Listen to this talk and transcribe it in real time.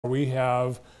We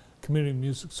have Community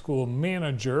Music School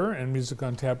Manager and Music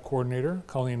on Tap Coordinator,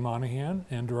 Colleen Monahan,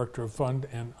 and Director of Fund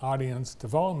and Audience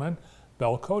Development,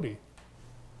 Belle Cody.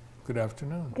 Good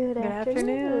afternoon. Good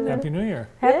afternoon. Happy New Year.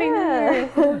 Happy New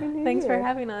Year. Thanks for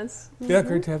having us. Yeah,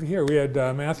 great to have you here. We had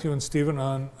Matthew and Stephen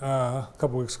on a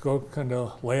couple weeks ago, kind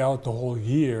of lay out the whole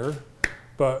year.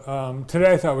 But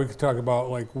today I thought we could talk about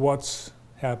like what's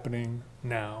happening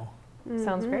now.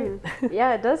 Sounds great.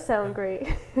 Yeah, it does sound great.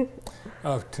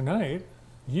 Tonight,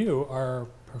 you are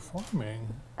performing.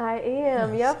 I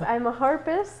am, Yes. yep. I'm a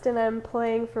harpist and I'm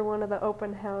playing for one of the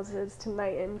open houses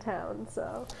tonight in town,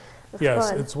 so it's Yes,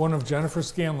 fun. it's one of Jennifer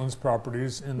Scanlon's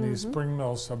properties in the Spring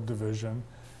Mill subdivision,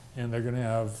 and they're going to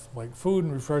have like food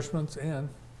and refreshments and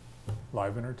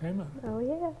live entertainment. Oh,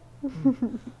 yeah.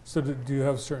 So do you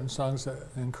have certain songs that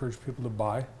encourage people to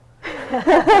buy?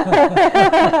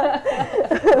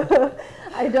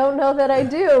 I don't know that I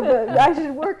do, but I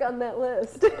should work on that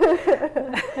list.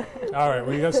 All right,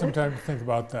 well, you got some time to think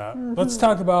about that. Let's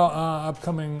talk about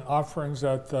upcoming offerings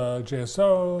at the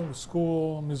JSO, the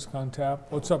school, Music on Tap.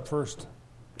 What's up first?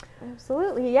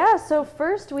 Absolutely, yeah. So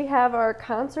first we have our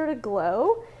Concert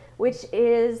Aglow, which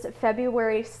is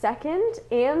February 2nd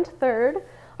and 3rd.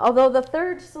 Although the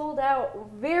 3rd sold out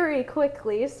very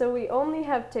quickly, so we only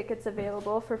have tickets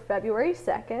available for February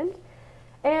 2nd.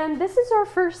 And this is our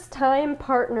first time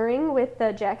partnering with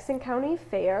the Jackson County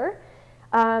Fair.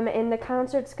 And the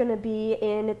concert's going to be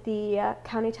in the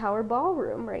County Tower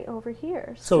Ballroom right over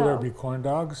here. So there'll be corn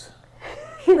dogs?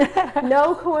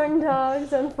 No corn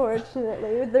dogs,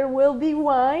 unfortunately. There will be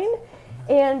wine,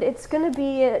 and it's going to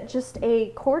be just a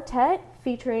quartet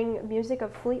featuring music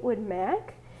of Fleetwood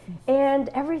Mac, and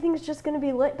everything's just going to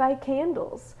be lit by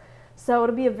candles. So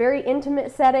it'll be a very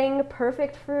intimate setting,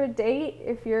 perfect for a date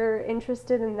if you're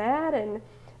interested in that, and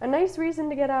a nice reason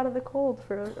to get out of the cold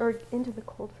or into the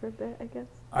cold for a bit, I guess.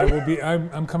 I will be.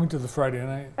 I'm coming to the Friday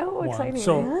night. Oh, one. exciting.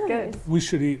 So Good. we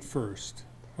should eat first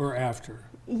or after.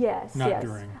 Yes, Not yes.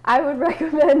 during. I would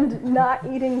recommend not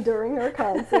eating during our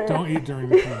concert. Don't eat during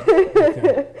the concert.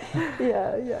 Okay.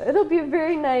 Yeah. It'll be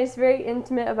very nice, very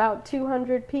intimate, about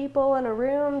 200 people in a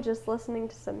room just listening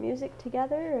to some music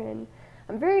together, and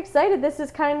I'm very excited. This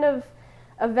is kind of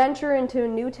a venture into a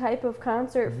new type of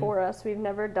concert for us. We've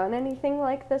never done anything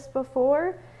like this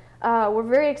before. We're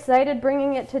very excited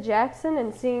bringing it to Jackson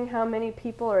and seeing how many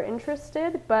people are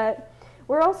interested, but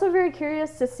we're also very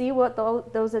curious to see what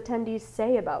those attendees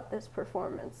say about this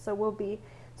performance. So we'll be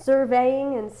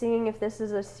surveying and seeing if this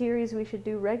is a series we should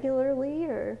do regularly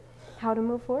or how to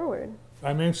move forward.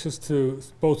 I'm anxious to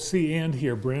both see and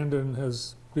hear. Brandon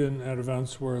has been at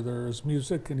events where there's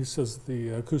music, and he says the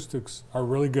acoustics are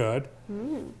really good.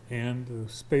 And the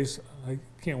space, I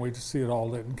can't wait to see it all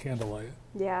lit in candlelight.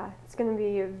 Yeah, it's going to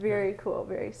be very cool,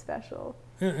 very special.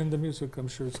 And the music, I'm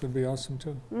sure it's going to be awesome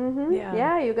too.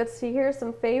 Yeah, you get to hear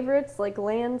some favorites, like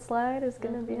Landslide is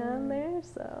going to be on there.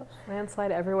 So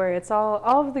Landslide everywhere. It's all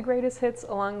of the greatest hits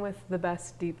along with the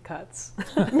best deep cuts.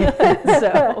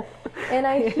 So, and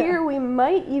I hear we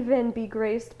might even be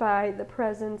graced by the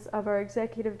presence of our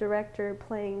executive director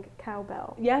playing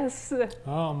cowbell. yes,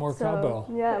 Oh, more So, cowbell.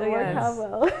 Yeah, more Yes.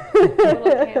 cowbell. a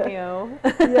little cameo.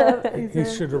 Yeah, He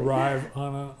exactly. should arrive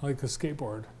on a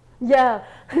skateboard. Yeah,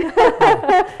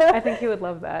 I think he would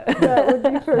love that. that would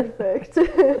be perfect.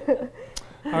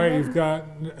 All right, you've got,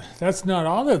 that's not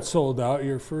all that's sold out.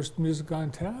 Your first Music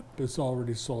on Tap is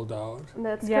already sold out.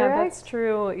 That's Yeah, correct. that's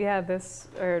true. Yeah,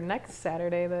 next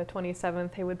Saturday, the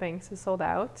 27th, Haywood Banks is sold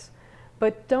out.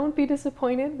 But don't be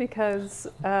disappointed because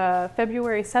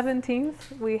February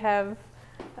 17th, we have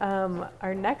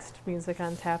our next Music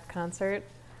on Tap concert,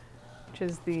 which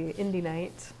is the Indie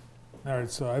Night. All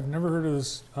right, so I've never heard of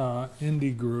this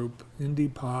indie group,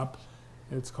 indie pop.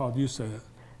 It's called, you say it.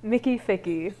 Mickey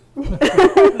Ficky.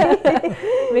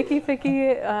 Mickey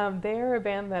Ficky, they're a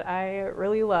band that I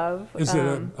really love. Is it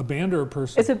a band or a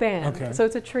person? It's a band. Okay. So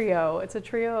it's a trio. It's a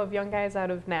trio of young guys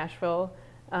out of Nashville,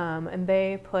 and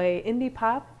they play indie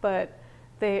pop, but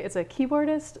it's a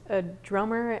keyboardist, a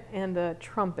drummer, and a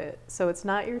trumpet. So it's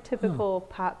not your typical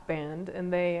pop band,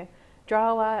 and they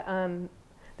draw a lot on.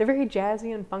 They're very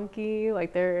jazzy and funky.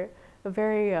 Like they're a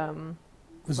very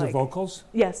Is it vocals?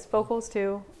 Yes, vocals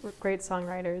too. Great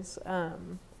songwriters.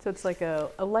 So it's like a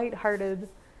light-hearted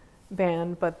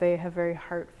band, but they have very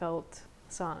heartfelt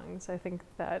songs. I think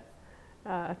that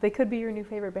they could be your new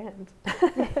favorite band.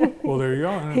 Well, there you go.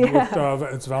 And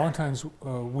with, it's Valentine's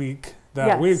week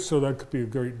that week, so that could be a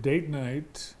great date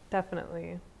night.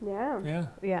 Definitely. Yeah.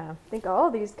 Yeah. I think all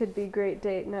these could be great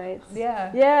date nights.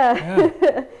 Yeah.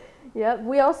 Yeah. Yep.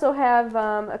 We also have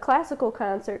a classical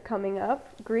concert coming up,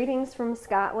 Greetings from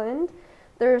Scotland.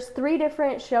 There's 3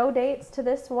 different show dates to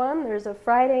this one. There's a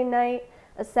Friday night,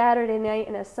 a Saturday night,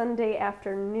 and a Sunday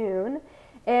afternoon.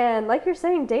 And like you're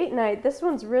saying, date night, this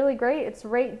one's really great. It's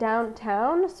right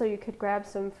downtown, so you could grab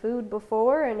some food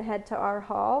before and head to our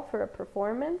hall for a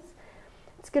performance.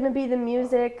 It's going to be the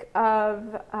music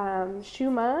of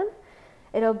Schumann.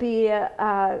 It'll be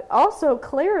also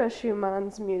Clara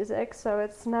Schumann's music, so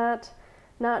it's not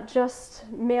just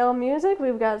male music.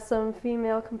 We've got some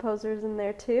female composers in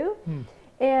there too.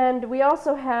 And we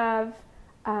also have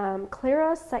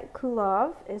Clara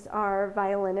Saikulov is our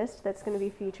violinist that's going to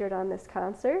be featured on this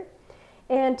concert.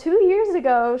 And 2 years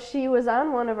ago, she was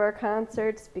on one of our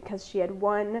concerts because she had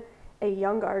won a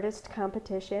young artist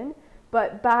competition.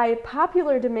 But by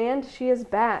popular demand, she is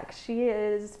back. She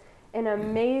is an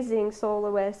amazing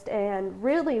soloist and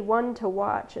really one to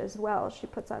watch as well. She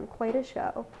puts on quite a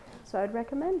show, so I'd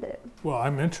recommend it. Well,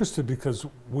 I'm interested because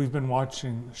we've been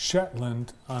watching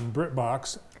Shetland on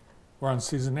BritBox. We're on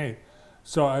season 8.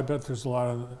 So I bet there's a lot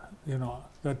of,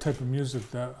 that type of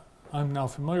music that I'm now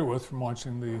familiar with from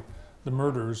watching the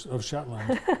murders of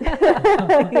Shetland.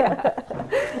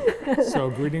 So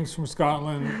greetings from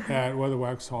Scotland at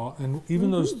Weatherwax Hall. And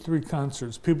even those 3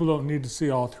 concerts, people don't need to see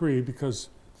all 3 because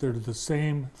they're the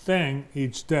same thing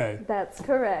each day. That's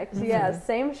correct. Yeah,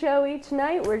 same show each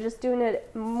night. We're just doing it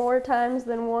more times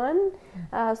than one,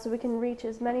 so we can reach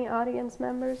as many audience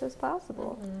members as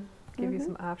possible. Give you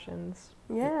some options.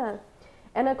 Yeah.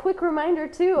 And a quick reminder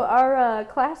too, our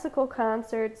classical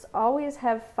concerts always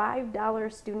have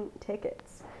 $5 student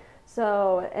tickets.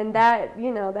 So, and that,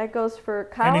 that goes for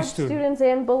college students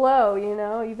and below,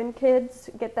 even kids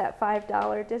get that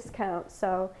 $5 discount.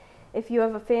 So if you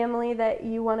have a family that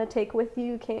you want to take with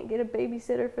you, can't get a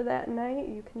babysitter for that night,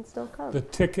 you can still come. The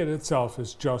ticket itself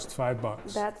is just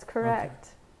 $5. That's correct.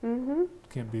 Okay.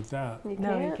 Can't beat that. You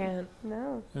can't.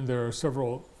 No. And there are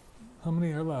several, how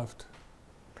many are left?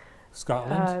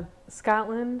 Scotland?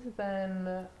 Scotland,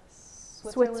 then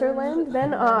Switzerland,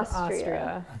 then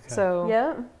Austria. Okay.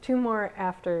 So 2 more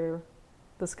after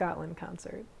the Scotland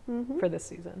concert for this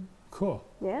season. Cool.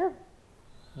 Yeah.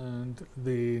 And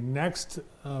the next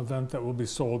event that will be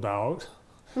sold out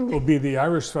will be the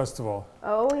Irish Festival.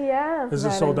 Oh, yeah. Is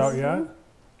it sold out yet?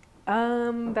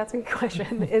 That's a good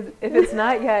question. If it's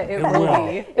not yet, it will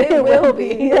be. It will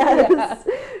be, yes.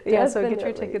 Yeah, so get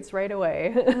your tickets right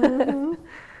away.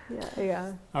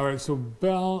 Yeah. All right, so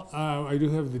Belle, I do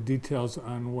have the details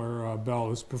on where Belle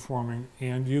is performing,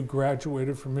 and you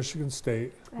graduated from Michigan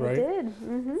State, right? I did.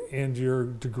 And your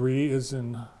degree is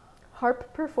in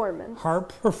harp performance.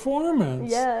 Harp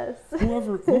performance. Yes. Who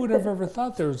would have ever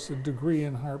thought there was a degree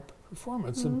in harp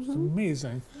performance? It's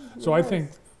amazing. So I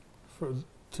think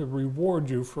to reward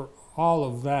you for all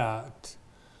of that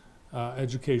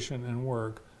education and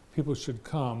work, people should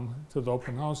come to the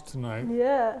open house tonight.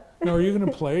 Yeah. Now, are you going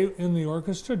to play in the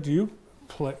orchestra? Do you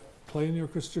play in the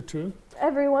orchestra too?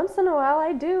 Every once in a while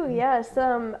I do, yes.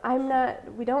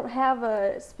 We don't have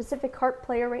a specific harp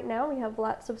player right now. We have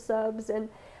lots of subs, and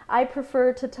I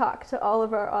prefer to talk to all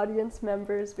of our audience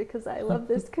members because I love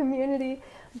this community.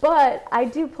 But I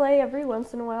do play every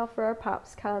once in a while for our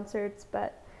Pops concerts,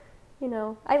 but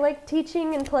I like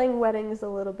teaching and playing weddings a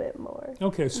little bit more.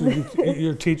 Okay, so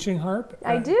you're teaching harp?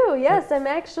 I do, yes. I'm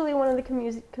actually one of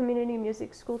the community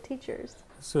music school teachers.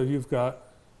 So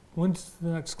when's the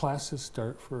next classes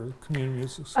start for community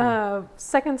music school?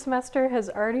 Second semester has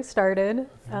already started,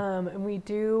 and we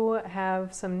do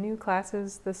have some new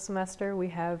classes this semester. We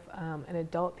have an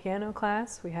adult piano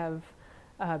class. We have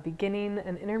beginning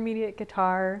and intermediate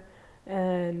guitar.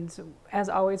 And as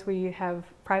always, we have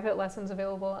private lessons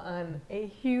available on a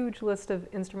huge list of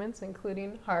instruments,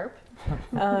 including harp.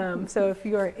 So if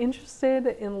you are interested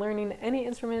in learning any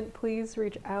instrument, please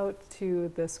reach out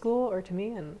to the school or to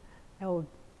me, and I will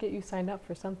get you signed up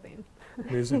for something.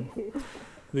 Amazing.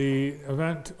 The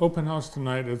event open house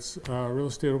tonight, it's a real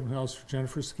estate open house for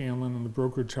Jennifer Scanlon and the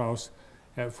brokerage house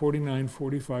at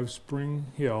 4945 Spring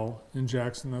Hill in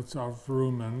Jackson. That's off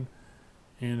Vrooman,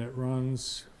 and it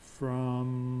runs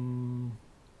from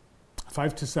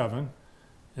 5 to 7,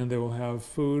 and they will have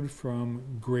food from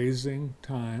Grazing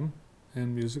Time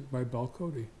and music by Belle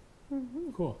Cody.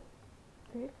 Cool.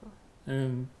 Grateful.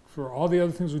 And for all the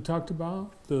other things we talked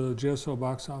about, the JSO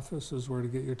box office is where to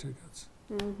get your tickets.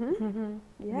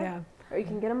 Yeah. Or you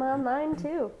can get them online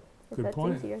too, if Good that's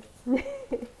point. easier.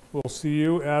 We'll see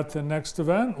you at the next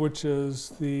event, which is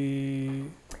the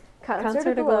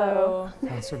Concert Aglow.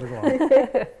 Concert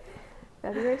Aglow.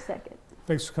 February 2nd.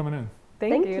 Thanks for coming in.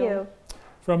 Thank you.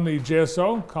 From the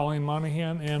JSO, Colleen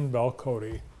Monahan and Belle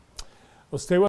Cody. We'll stay with